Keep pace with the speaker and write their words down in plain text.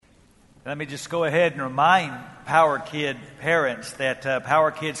Let me just go ahead and remind Power Kid parents that Power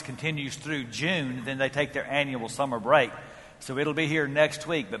Kids continues through June, then they take their annual summer break. So it'll be here next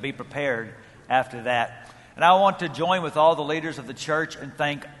week, but be prepared after that. And I want to join with all the leaders of the church and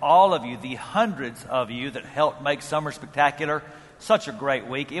thank all of you, the hundreds of you that helped make Summer Spectacular such a great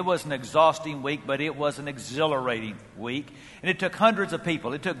week. It was an exhausting week, but it was an exhilarating week. And it took hundreds of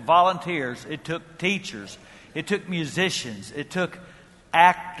people. It took volunteers. It took teachers. It took musicians. It took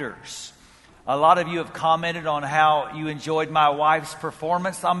actors. A lot of you have commented on how you enjoyed my wife's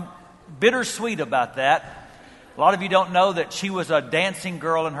performance. I'm bittersweet about that. A lot of you don't know that she was a dancing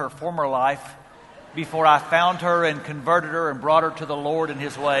girl in her former life before I found her and converted her and brought her to the Lord and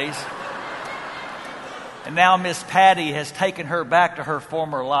His ways. And now Miss Patty has taken her back to her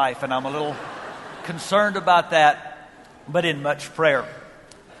former life, and I'm a little concerned about that, but in much prayer.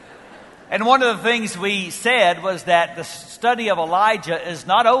 And one of the things we said was that the study of Elijah is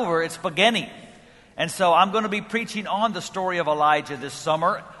not over, it's beginning. And so I'm going to be preaching on the story of Elijah this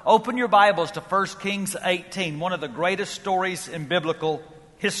summer. Open your Bibles to 1 Kings 18, one of the greatest stories in biblical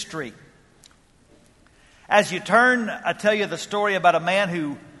history. As you turn, I tell you the story about a man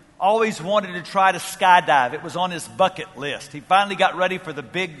who always wanted to try to skydive. It was on his bucket list. He finally got ready for the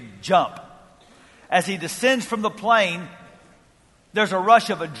big jump. As he descends from the plane, there's a rush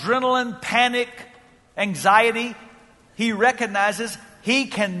of adrenaline, panic, anxiety. He recognizes he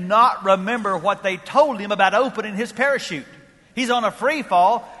cannot remember what they told him about opening his parachute. He's on a free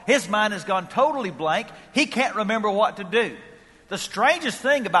fall. His mind has gone totally blank. He can't remember what to do. The strangest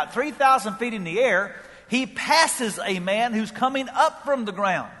thing, about 3,000 feet in the air, he passes a man who's coming up from the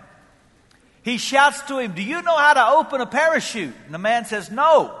ground. He shouts to him, "Do you know how to open a parachute?" And the man says,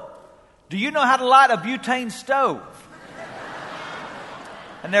 "No." "Do you know how to light a butane stove?"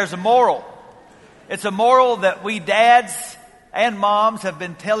 And there's a moral. It's a moral that we dads and moms have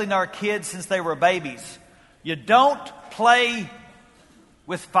been telling our kids since they were babies. You don't play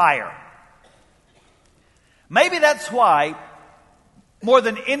with fire. Maybe that's why, more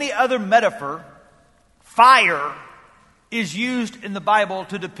than any other metaphor, fire is used in the Bible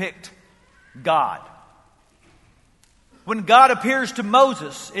to depict God. When God appears to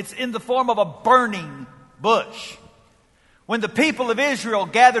Moses, it's in the form of a burning bush. When the people of Israel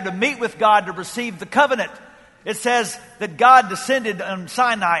gathered to meet with God to receive the covenant, it says that God descended on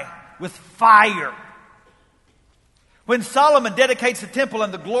Sinai with fire. When Solomon dedicates the temple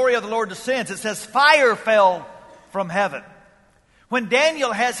and the glory of the Lord descends, it says fire fell from heaven. When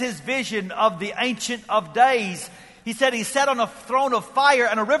Daniel has his vision of the Ancient of Days, he said he sat on a throne of fire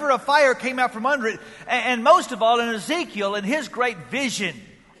and a river of fire came out from under it. And most of all in Ezekiel, in his great vision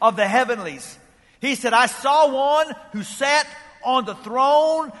of the heavenlies, he said, "I saw one who sat on the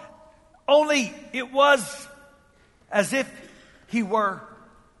throne, only it was as if he were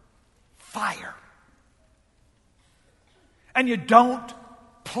fire." And you don't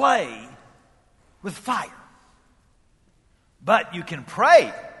play with fire. But you can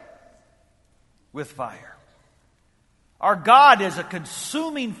pray with fire. Our God is a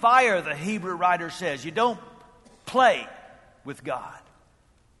consuming fire, the Hebrew writer says. You don't play with God,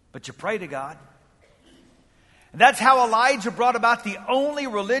 but you pray to God. And that's how Elijah brought about the only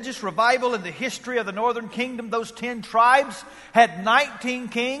religious revival in the history of the northern kingdom. Those 10 tribes had 19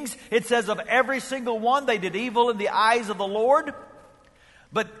 kings. It says of every single one they did evil in the eyes of the Lord.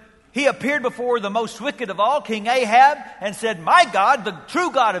 But he appeared before the most wicked of all, King Ahab, and said, "My God, the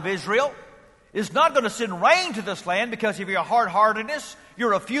true God of Israel, is not going to send rain to this land because of your hard-heartedness,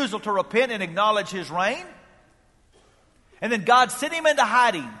 your refusal to repent and acknowledge His reign." And then God sent him into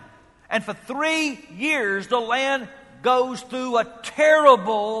hiding. And for 3 years, the land goes through a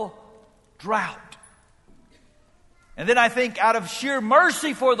terrible drought. And then I think out of sheer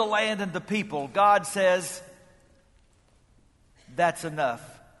mercy for the land and the people, God says, "That's enough."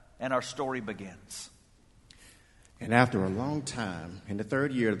 And our story begins. And after a long time, in the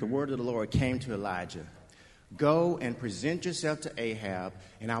 3rd year, the word of the Lord came to Elijah. "Go and present yourself to Ahab,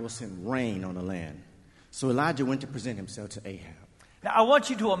 and I will send rain on the land." So Elijah went to present himself to Ahab. Now, I want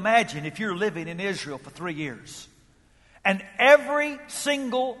you to imagine if you're living in Israel for 3 years, and every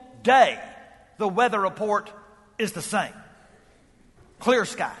single day the weather report is the same. Clear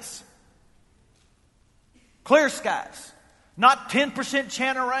skies. Clear skies. Not 10%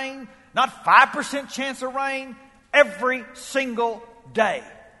 chance of rain, not 5% chance of rain. Every single day.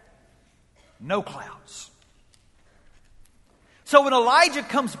 No clouds. So when Elijah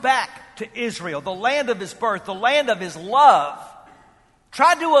comes back to Israel, the land of his birth, the land of his love,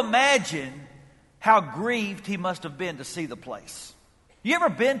 try to imagine how grieved he must have been to see the place. You ever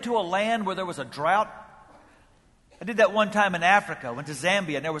been to a land where there was a drought? I did that one time in Africa. Went to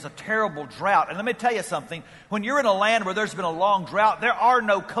Zambia, and there was a terrible drought. And let me tell you something. When you're in a land where there's been a long drought, there are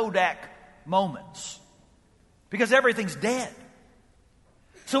no Kodak moments because everything's dead.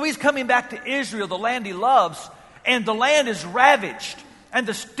 So he's coming back to Israel, the land he loves, and the land is ravaged, and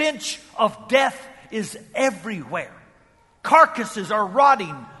the stench of death is everywhere. Carcasses are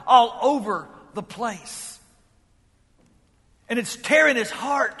rotting all over the place. And it's tearing his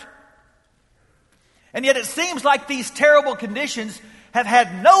heart. And yet it seems like these terrible conditions have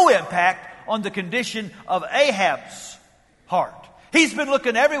had no impact on the condition of Ahab's heart. He's been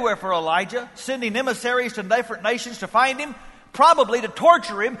looking everywhere for Elijah, sending emissaries to different nations to find him, probably to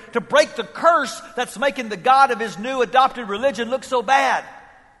torture him, to break the curse that's making the God of his new adopted religion look so bad.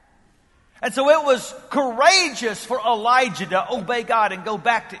 And so it was courageous for Elijah to obey God and go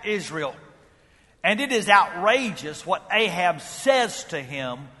back to Israel. And it is outrageous what Ahab says to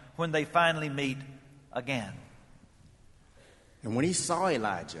him when they finally meet again. And when he saw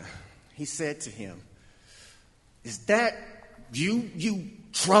Elijah, he said to him, "Is that you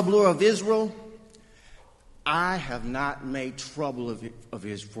troubler of Israel? I have not made trouble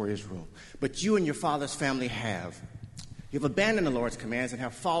for Israel, but you and your father's family have. You've abandoned the Lord's commands and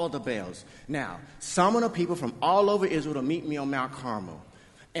have followed the Baals. Now, summon the people from all over Israel to meet me on Mount Carmel,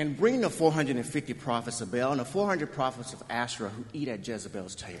 and bring the 450 prophets of Baal and the 400 prophets of Asherah who eat at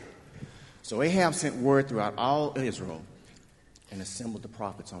Jezebel's table." So Ahab sent word throughout all Israel and assembled the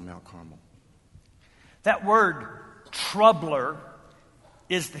prophets on Mount Carmel. That word, troubler,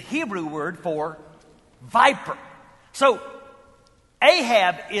 is the Hebrew word for viper. So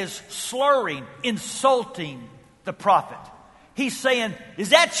Ahab is slurring, insulting the prophet. He's saying, "Is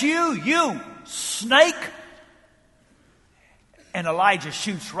that you snake?" And Elijah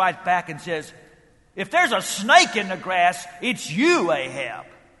shoots right back and says, "If there's a snake in the grass, it's you, Ahab.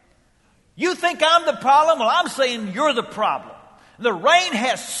 You think I'm the problem? Well, I'm saying you're the problem. The rain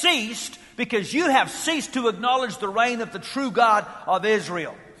has ceased because you have ceased to acknowledge the reign of the true God of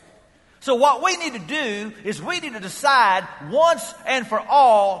Israel. So what we need to do is we need to decide once and for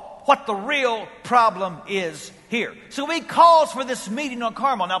all what the real problem is here." So he calls for this meeting on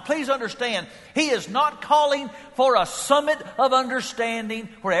Carmel. Now please understand, he is not calling for a summit of understanding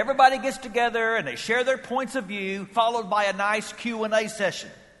where everybody gets together and they share their points of view, followed by a nice Q&A session.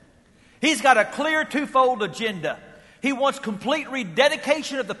 He's got a clear twofold agenda. He wants complete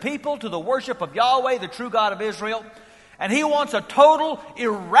rededication of the people to the worship of Yahweh, the true God of Israel. And he wants a total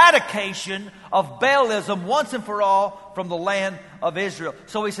eradication of Baalism once and for all from the land of Israel.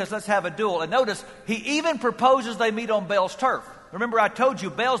 So he says, let's have a duel. And notice, he even proposes they meet on Baal's turf. Remember, I told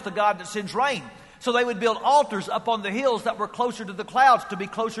you, Baal's the God that sends rain. So they would build altars up on the hills that were closer to the clouds to be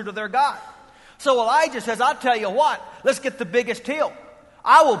closer to their God. So Elijah says, I'll tell you what, let's get the biggest hill.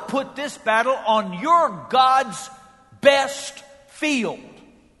 I will put this battle on your God's best field.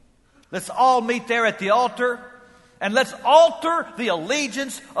 Let's all meet there at the altar, and let's alter the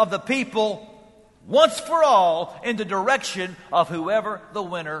allegiance of the people once for all in the direction of whoever the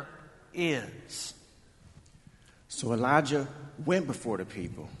winner is. So Elijah went before the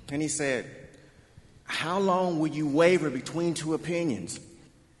people, and he said, "How long will you waver between two opinions?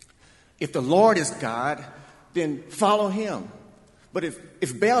 If the Lord is God, then follow him. But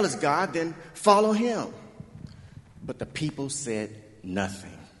if Baal is God, then follow him." But the people said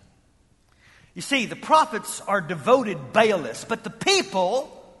nothing. You see, the prophets are devoted Baalists, but the people,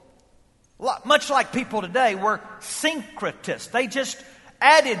 much like people today, were syncretists. They just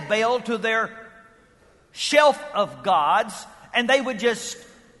added Baal to their shelf of gods, and they would just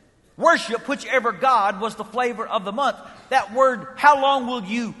worship whichever god was the flavor of the month. That word, "how long will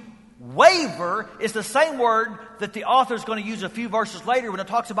you waver," is the same word that the author is going to use a few verses later when it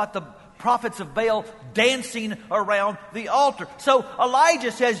talks about the prophets of Baal dancing around the altar. So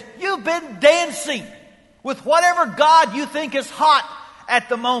Elijah says, you've been dancing with whatever god you think is hot at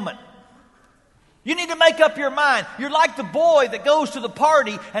the moment. You need to make up your mind. You're like the boy that goes to the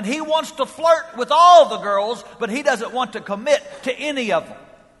party and he wants to flirt with all the girls, but he doesn't want to commit to any of them.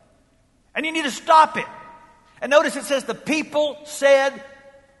 And you need to stop it. And notice it says the people said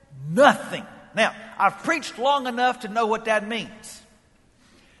nothing. Now, I've preached long enough to know what that means.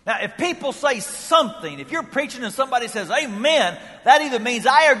 Now, if people say something, if you're preaching and somebody says amen, that either means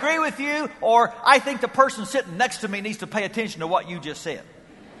I agree with you or I think the person sitting next to me needs to pay attention to what you just said.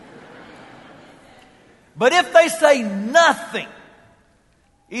 But if they say nothing,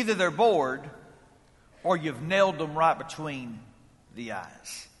 either they're bored or you've nailed them right between the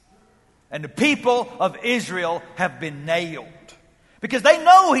eyes. And the people of Israel have been nailed because they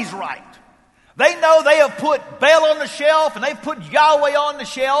know he's right. They know they have put Baal on the shelf and they've put Yahweh on the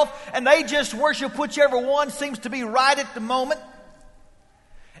shelf, and they just worship whichever one seems to be right at the moment.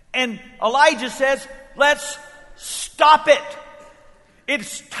 And Elijah says, let's stop it.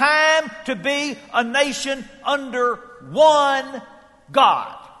 It's time to be a nation under one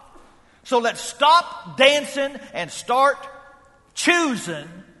God. So let's stop dancing and start choosing,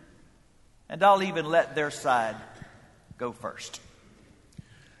 and I'll even let their side go first.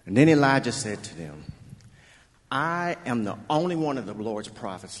 And then Elijah said to them, I am the only one of the Lord's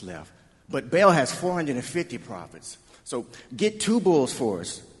prophets left, but Baal has 450 prophets. So get 2 bulls for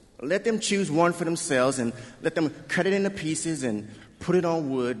us. Let them choose one for themselves and let them cut it into pieces and put it on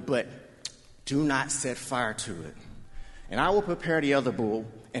wood, but do not set fire to it. And I will prepare the other bull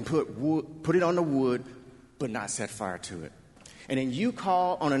and put it on the wood, but not set fire to it. And then you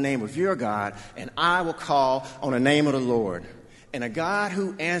call on the name of your God, and I will call on the name of the Lord. And a God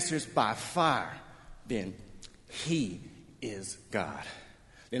who answers by fire, then he is God.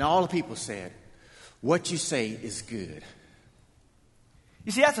 Then all the people said, what you say is good.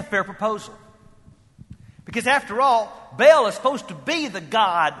 You see, that's a fair proposal. Because after all, Baal is supposed to be the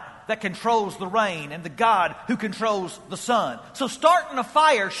God that controls the rain and the God who controls the sun. So starting a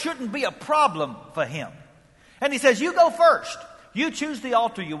fire shouldn't be a problem for him. And he says, you go first. You choose the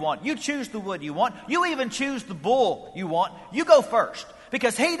altar you want. You choose the wood you want. You even choose the bull you want. You go first.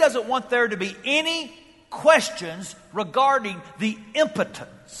 Because he doesn't want there to be any questions regarding the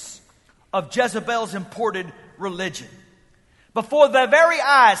impotence of Jezebel's imported religion. Before their very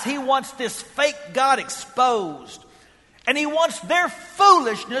eyes, he wants this fake God exposed. And he wants their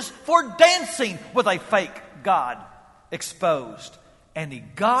foolishness for dancing with a fake God exposed. And he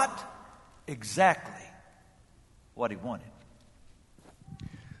got exactly what he wanted.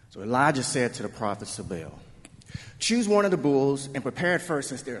 So Elijah said to the prophets of Baal, choose one of the bulls and prepare it first,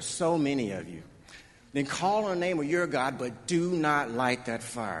 since there are so many of you. Then call on the name of your God, but do not light that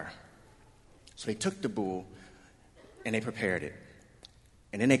fire. So they took the bull and they prepared it.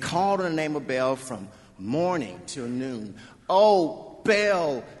 And then they called on the name of Baal from morning till noon. Oh,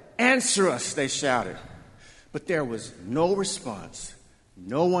 Baal, answer us, they shouted. But there was no response.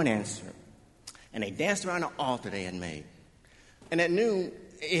 No one answered. And they danced around the altar they had made. And at noon,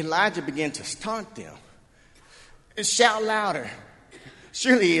 Elijah began to taunt them. Shout louder.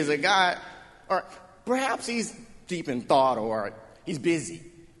 Surely he is a God. Or perhaps he's deep in thought, or he's busy,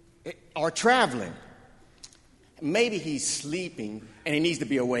 or traveling. Maybe he's sleeping and he needs to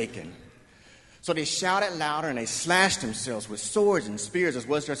be awakened. So they shouted louder and they slashed themselves with swords and spears, as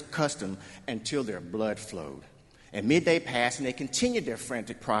was their custom, until their blood flowed. And midday passed, and they continued their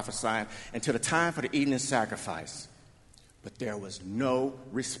frantic prophesying until the time for the evening sacrifice. But there was no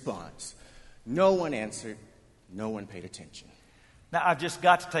response. No one answered. No one paid attention. Now, I've just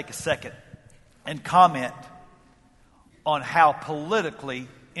got to take a second and comment on how politically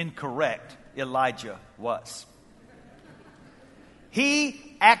incorrect Elijah was.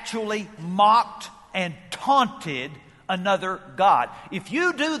 He actually mocked and taunted another God. If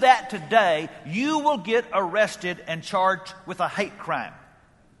you do that today, you will get arrested and charged with a hate crime.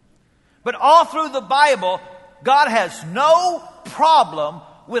 But all through the Bible, God has no problem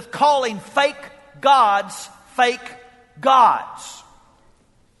with calling fake gods fake gods.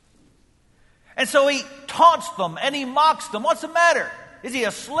 And so he taunts them and he mocks them. What's the matter? Is he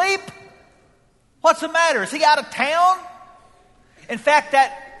asleep? What's the matter? Is he out of town? In fact,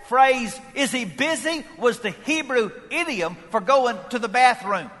 that phrase, is he busy, was the Hebrew idiom for going to the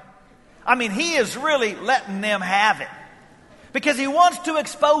bathroom. I mean, he is really letting them have it. Because he wants to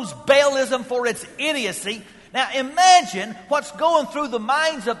expose Baalism for its idiocy. Now imagine what's going through the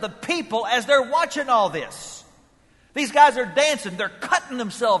minds of the people as they're watching all this. These guys are dancing, they're cutting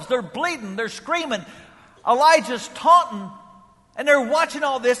themselves, they're bleeding, they're screaming. Elijah's taunting, and they're watching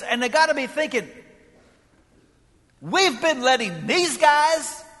all this, and they got to be thinking, we've been letting these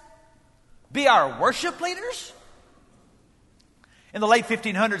guys be our worship leaders? In the late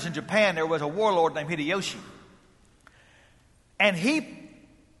 1500s in Japan, there was a warlord named Hideyoshi. And he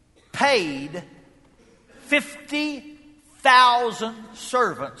paid 50,000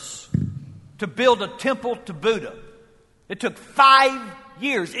 servants to build a temple to Buddha. It took 5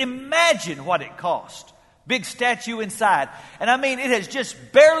 years. Imagine what it cost. Big statue inside. And I mean, it has just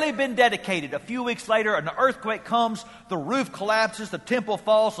barely been dedicated. A few weeks later, an earthquake comes, the roof collapses, the temple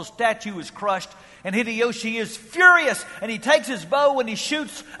falls, the statue is crushed, and Hideyoshi is furious, and he takes his bow and he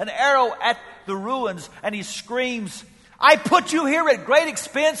shoots an arrow at the ruins, and he screams, I put you here at great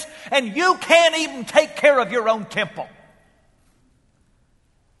expense, and you can't even take care of your own temple.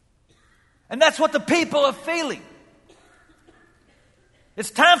 And that's what the people are feeling.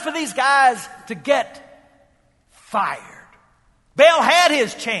 It's time for these guys to get fired. Baal had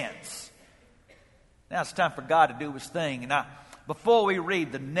his chance. Now it's time for God to do his thing. And before we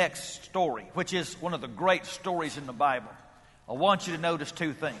read the next story, which is one of the great stories in the Bible, I want you to notice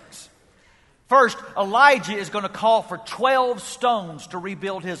two things. First, Elijah is going to call for 12 stones to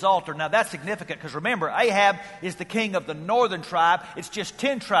rebuild his altar. Now that's significant because remember, Ahab is the king of the northern tribe. It's just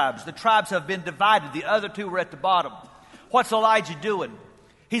 10 tribes. The tribes have been divided. The other 2 were at the bottom. What's Elijah doing?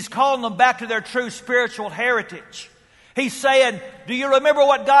 He's calling them back to their true spiritual heritage. He's saying, do you remember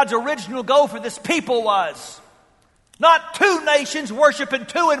what God's original goal for this people was? Not 2 nations worshiping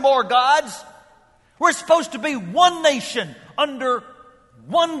 2 and more gods. We're supposed to be one nation under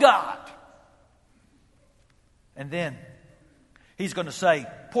one God. And then he's going to say,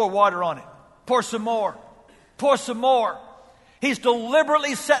 pour water on it. Pour some more. Pour some more. He's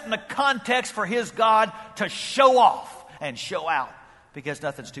deliberately setting the context for his God to show off and show out because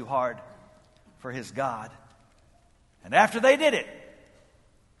nothing's too hard for his God. And after they did it,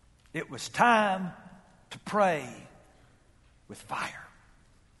 it was time to pray with fire.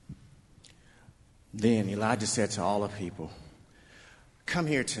 Then Elijah said to all the people, come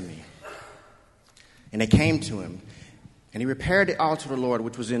here to me. And they came to him, and he repaired the altar of the Lord,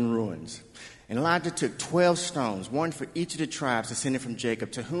 which was in ruins. And Elijah took 12 stones, one for each of the tribes descended from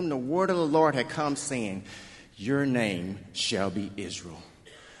Jacob, to whom the word of the Lord had come, saying, your name shall be Israel.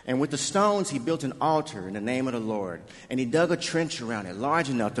 And with the stones he built an altar in the name of the Lord. And he dug a trench around it, large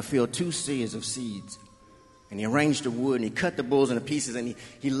enough to fill 2 seahs of seeds. And he arranged the wood, and he cut the bulls into pieces, and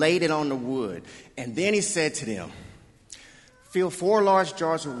he laid it on the wood. And then he said to them, fill 4 large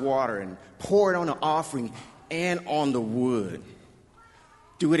jars of water and pour it on the offering and on the wood.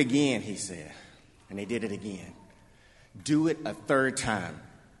 Do it again, he said. And they did it again. Do it a 3rd time.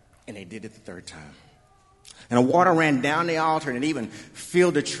 And they did it the 3rd time. And the water ran down the altar and it even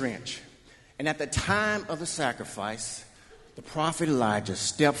filled the trench. And at the time of the sacrifice, the prophet Elijah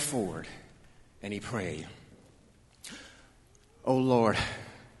stepped forward and he prayed, O Lord,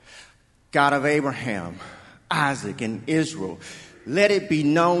 God of Abraham, Isaac, and Israel, let it be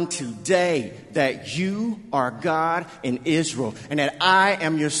known today that you are God in Israel and that I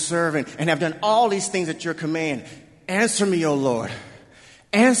am your servant and have done all these things at your command. Answer me, O Lord.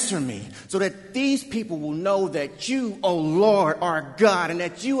 Answer me so that these people will know that you, O Lord, are God and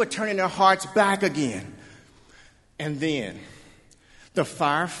that you are turning their hearts back again. And then the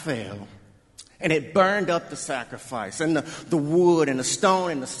fire fell. And it burned up the sacrifice and the wood and the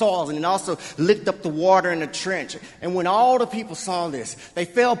stone and the soil. And it also licked up the water in the trench. And when all the people saw this, they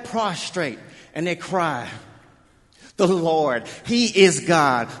fell prostrate and they cried, the Lord, He is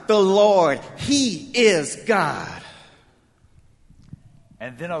God. The Lord, He is God.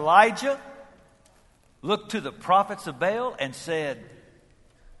 And then Elijah looked to the prophets of Baal and said,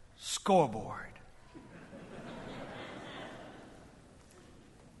 scoreboard.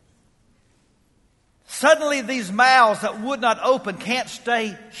 Suddenly these mouths that would not open can't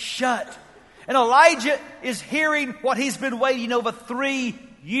stay shut. And Elijah is hearing what he's been waiting over 3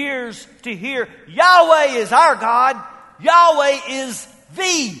 years to hear. Yahweh is our God. Yahweh is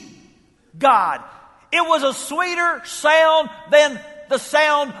the God. It was a sweeter sound than the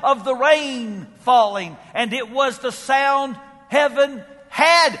sound of the rain falling. And it was the sound heaven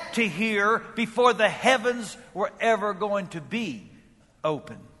had to hear before the heavens were ever going to be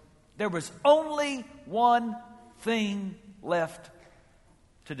open. There was only one thing left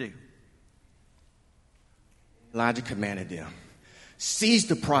to do. Elijah commanded them, seize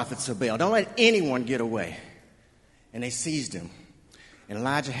the prophets of Baal. Don't let anyone get away. And they seized them. And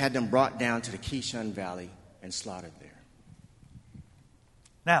Elijah had them brought down to the Kishon Valley and slaughtered there.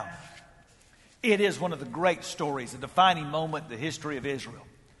 Now, it is one of the great stories, a defining moment in the history of Israel.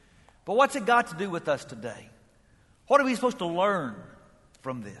 But what's it got to do with us today? What are we supposed to learn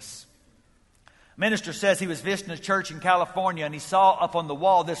from this? A minister says he was visiting a church in California and he saw up on the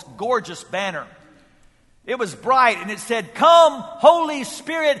wall this gorgeous banner. It was bright and it said, "Come, Holy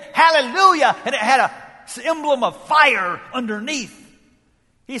Spirit, hallelujah." And it had an emblem of fire underneath.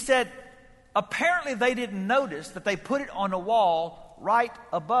 He said, apparently they didn't notice that they put it on a wall right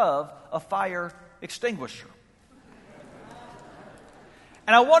above a fire extinguisher.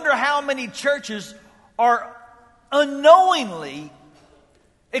 And I wonder how many churches are unknowingly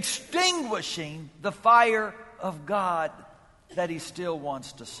extinguishing the fire of God that He still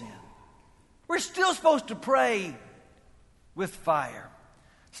wants to send. We're still supposed to pray with fire.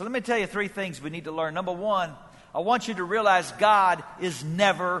 So let me tell you 3 things we need to learn. Number 1, I want you to realize God is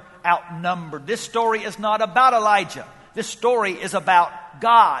never outnumbered. This story is not about Elijah. This story is about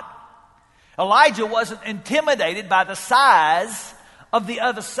God. Elijah wasn't intimidated by the size of the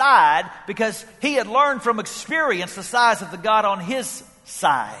other side because he had learned from experience the size of the God on his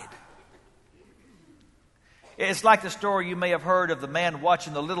side. It's like the story you may have heard of the man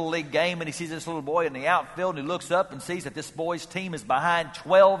watching the Little League game, and he sees this little boy in the outfield, and he looks up and sees that this boy's team is behind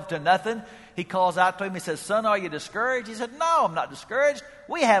 12-0. He calls out to him, he says, "Son, are you discouraged?" He said, "No, I'm not discouraged.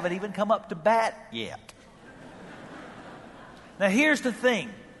 We haven't even come up to bat yet." Now here's the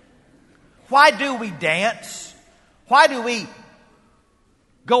thing. Why do we dance? Why do we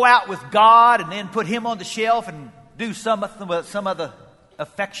go out with God and then put him on the shelf and do some other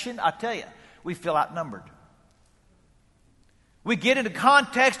affection? I tell you, we feel outnumbered. We get into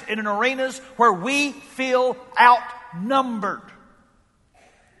context and in arenas where we feel outnumbered.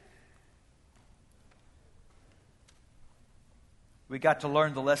 We got to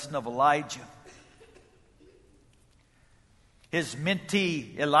learn the lesson of Elijah. His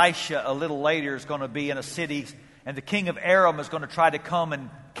mentee, Elisha, a little later is going to be in a city, and the king of Aram is going to try to come and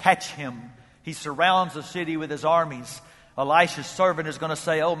catch him. He surrounds the city with his armies. Elisha's servant is going to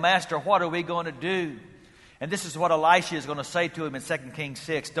say, "Oh, master, what are we going to do?" And this is what Elisha is going to say to him in 2 Kings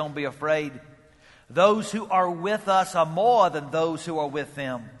 6. "Don't be afraid. Those who are with us are more than those who are with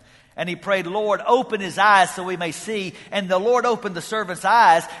them." And he prayed, "Lord, open his eyes so we may see." And the Lord opened the servant's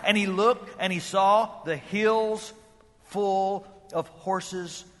eyes, and he looked and he saw the hills full of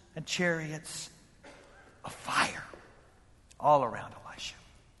horses and chariots of fire all around Elisha.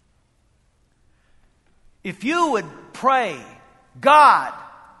 If you would pray, "God,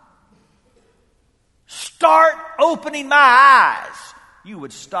 start opening my eyes," you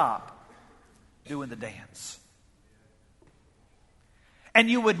would stop doing the dance. And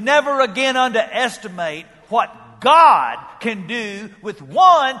you would never again underestimate what God can do with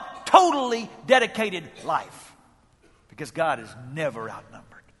one totally dedicated life. Because God is never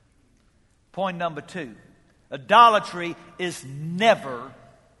outnumbered. Point number 2. Idolatry is never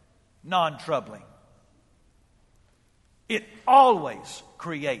non-troubling. It always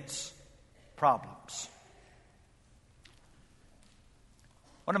creates problems.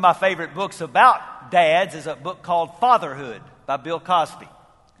 One of my favorite books about dads is a book called Fatherhood by Bill Cosby.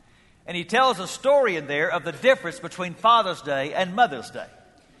 And he tells a story in there of the difference between Father's Day and Mother's Day.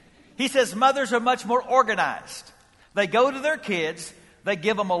 He says mothers are much more organized. They go to their kids, they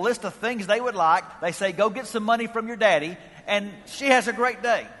give them a list of things they would like. They say, "Go get some money from your daddy," and she has a great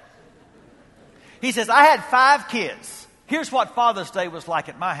day. He says, "I had 5 kids. Here's what Father's Day was like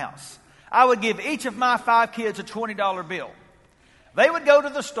at my house. I would give each of my 5 kids a $20 bill. They would go to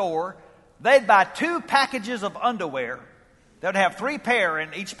the store. They'd buy 2 packages of underwear. They'd have 3 pair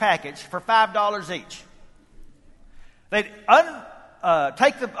in each package for $5 each. They'd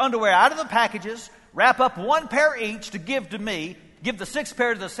take the underwear out of the packages, wrap up 1 pair each to give to me, give the 6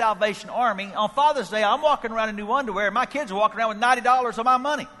 pair to the Salvation Army. On Father's Day, I'm walking around in new underwear, and my kids are walking around with $90 of my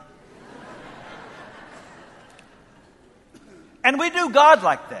money." And we do God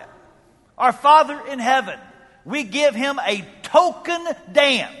like that. Our Father in heaven, we give him a token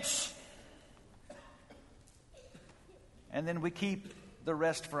dance. And then we keep the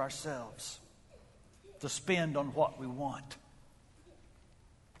rest for ourselves to spend on what we want.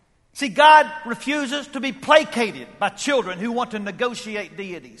 See, God refuses to be placated by children who want to negotiate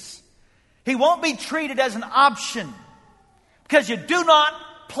deities. He won't be treated as an option because you do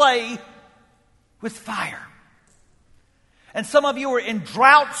not play with fire. And some of you are in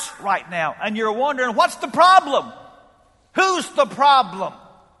droughts right now, and you're wondering, what's the problem? Who's the problem?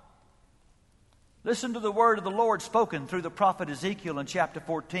 Listen to the word of the Lord spoken through the prophet Ezekiel in chapter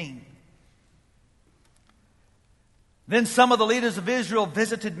 14. "Then some of the leaders of Israel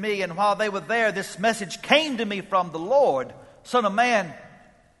visited me, and while they were there, this message came to me from the Lord. Son of man,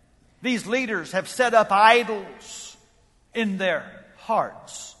 these leaders have set up idols in their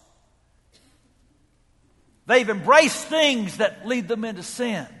hearts. They've embraced things that lead them into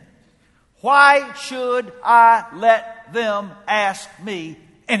sin. Why should I let them ask me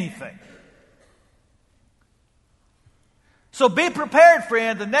anything?" So be prepared,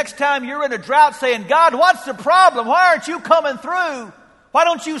 friend, the next time you're in a drought saying, "God, what's the problem? Why aren't you coming through? Why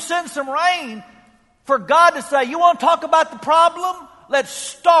don't you send some rain?" For God to say, "You want to talk about the problem? Let's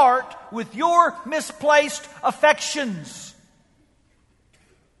start with your misplaced affections.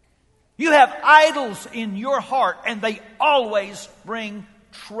 You have idols in your heart, and they always bring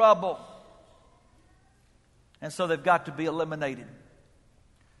trouble. And so they've got to be eliminated."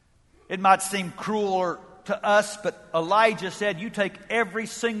 It might seem crueler to us, but Elijah said, "You take every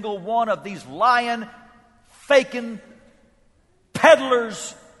single one of these lying, faking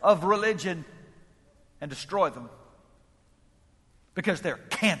peddlers of religion and destroy them because they're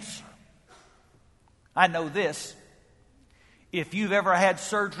cancer." I know this. If you've ever had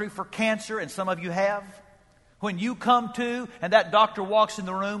surgery for cancer, and some of you have, when you come to and that doctor walks in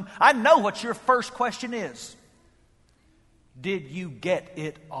the room, I know what your first question is. Did you get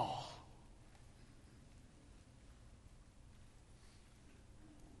it all?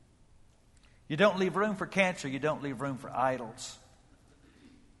 You don't leave room for cancer. You don't leave room for idols.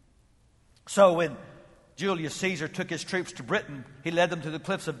 So when Julius Caesar took his troops to Britain, he led them to the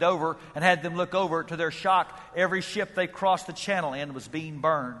cliffs of Dover and had them look over. To their shock, every ship they crossed the channel in was being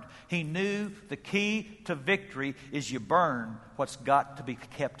burned. He knew the key to victory is you burn what's got to be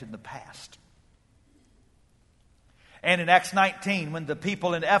kept in the past. And in Acts 19, when the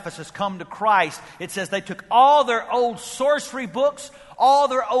people in Ephesus come to Christ, it says they took all their old sorcery books, all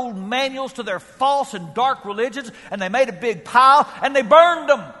their old manuals to their false and dark religions, and they made a big pile and they burned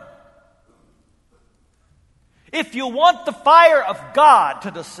them. If you want the fire of God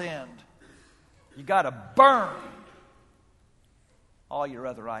to descend, you got to burn all your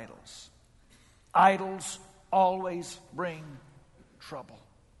other idols. Idols always bring trouble.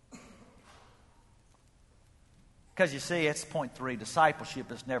 Because you see, it's point 3.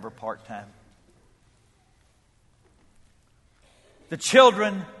 Discipleship is never part-time. The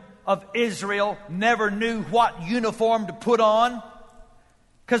children of Israel never knew what uniform to put on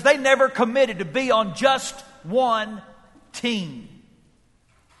because they never committed to be on just one team.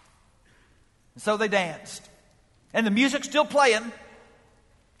 And so they danced. And the music's still playing.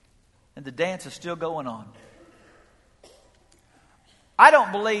 And the dance is still going on. I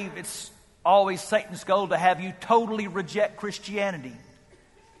don't believe it's always Satan's goal to have you totally reject Christianity.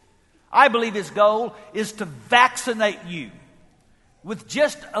 I believe his goal is to vaccinate you with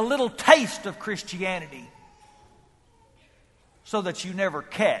just a little taste of Christianity so that you never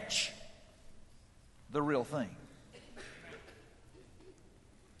catch the real thing.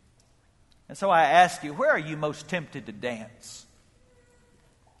 And so I ask you, where are you most tempted to dance?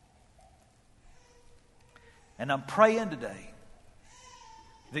 And I'm praying today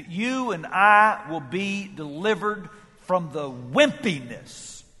that you and I will be delivered from the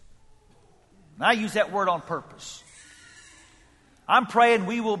wimpiness. And I use that word on purpose. I'm praying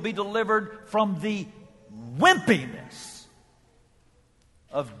we will be delivered from the wimpiness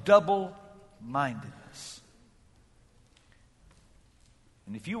of double-mindedness.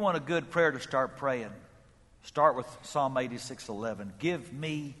 And if you want a good prayer to start praying, start with Psalm 86:11. Give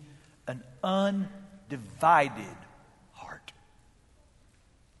me an undivided heart,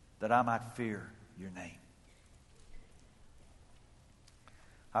 that I might fear your name.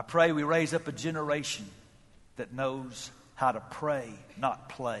 I pray we raise up a generation that knows how to pray, not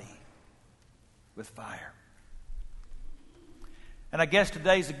play with fire. And I guess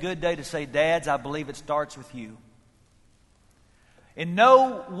today's a good day to say, dads, I believe it starts with you. In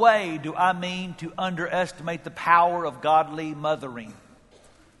no way do I mean to underestimate the power of godly mothering.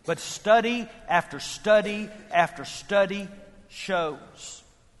 But study after study after study shows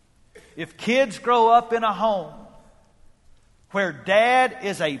if kids grow up in a home where dad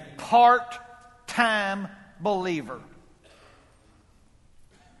is a part-time believer,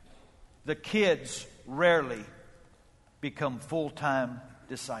 the kids rarely become full-time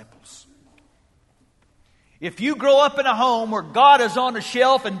disciples. If you grow up in a home where God is on a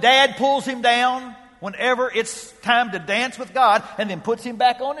shelf and dad pulls him down whenever it's time to dance with God and then puts him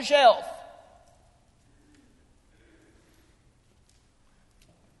back on the shelf,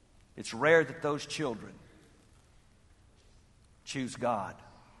 it's rare that those children choose God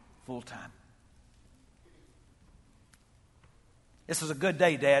full time. This is a good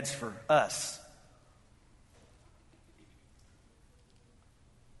day, dads, for us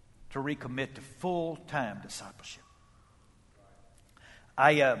to recommit to full-time discipleship.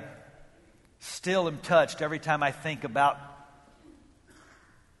 I still am touched every time I think about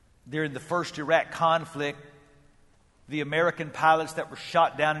during the first Iraq conflict, the American pilots that were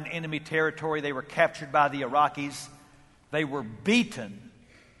shot down in enemy territory. They were captured by the Iraqis. They were beaten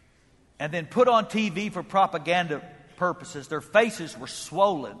and then put on TV for propaganda purposes. Their faces were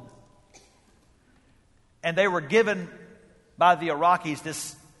swollen. And they were given by the Iraqis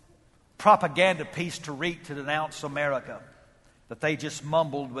this propaganda piece to read to denounce America that they just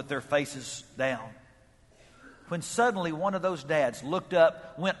mumbled with their faces down. When suddenly one of those dads looked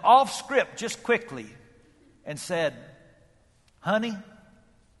up, went off script just quickly, and said, "Honey,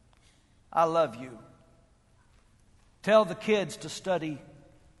 I love you. Tell the kids to study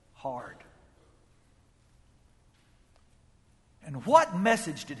hard." And what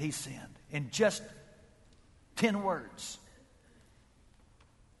message did he send in just 10 words?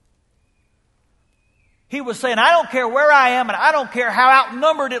 He was saying, I don't care where I am and I don't care how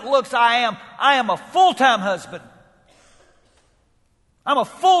outnumbered it looks I am a full-time husband. I'm a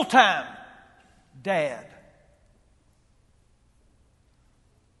full-time dad.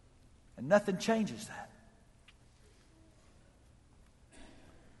 And nothing changes that.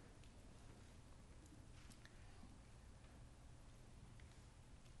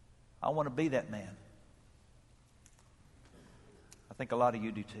 I want to be that man. I think a lot of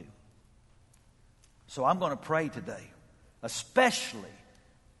you do too. So I'm going to pray today, especially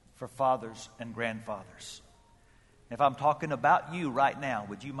for fathers and grandfathers. If I'm talking about you right now,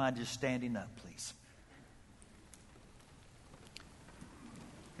 would you mind just standing up, please?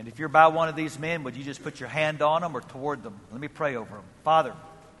 And if you're by one of these men, would you just put your hand on them or toward them? Let me pray over them. Father,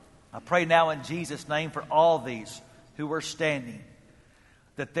 I pray now in Jesus' name for all these who are standing,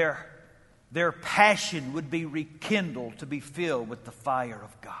 that their passion would be rekindled to be filled with the fire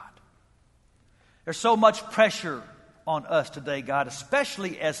of God. There's so much pressure on us today, God,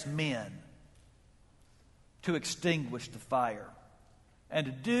 especially as men, to extinguish the fire and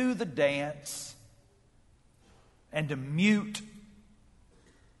to do the dance and to mute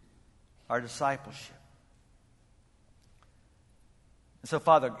our discipleship. And so,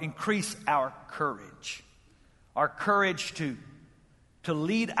 Father, increase our courage to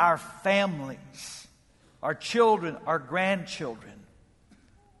lead our families, our children, our grandchildren,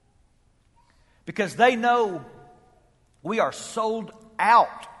 because they know we are sold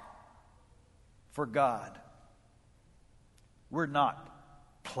out for God. We're not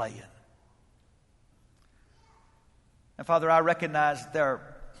playing. And Father, I recognize there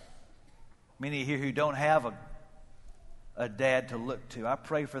are many here who don't have a dad to look to. I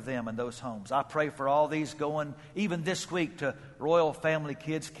pray for them in those homes. I pray for all these going, even this week, to Royal Family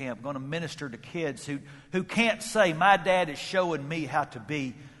Kids Camp, going to minister to kids who can't say, my dad is showing me how to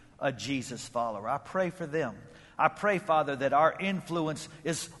be a Jesus follower. I pray for them. I pray, Father, that our influence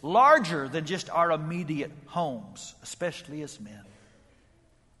is larger than just our immediate homes, especially as men.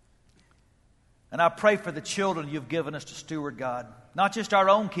 And I pray for the children you've given us to steward, God. Not just our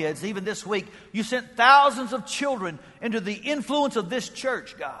own kids. Even this week, you sent thousands of children into the influence of this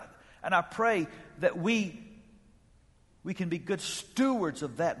church, God. And I pray that we can be good stewards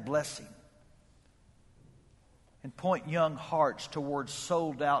of that blessing and point young hearts towards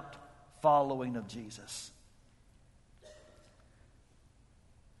sold-out following of Jesus.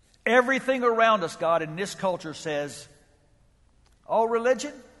 Everything around us, God, in this culture says, oh,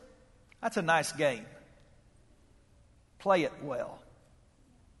 religion, that's a nice game. Play it well.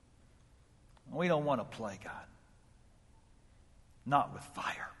 We don't want to play, God. Not with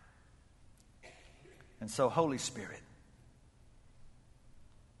fire. And so, Holy Spirit,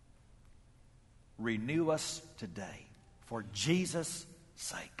 renew us today for Jesus'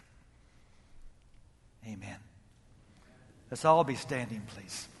 sake. Amen. Let's all be standing,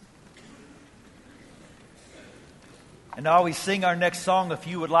 please. And now we sing our next song. If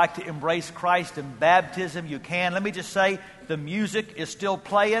you would like to embrace Christ in baptism, you can. Let me just say, the music is still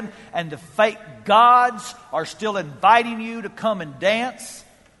playing, and the fake gods are still inviting you to come and dance.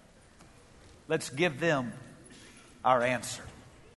 Let's give them our answer.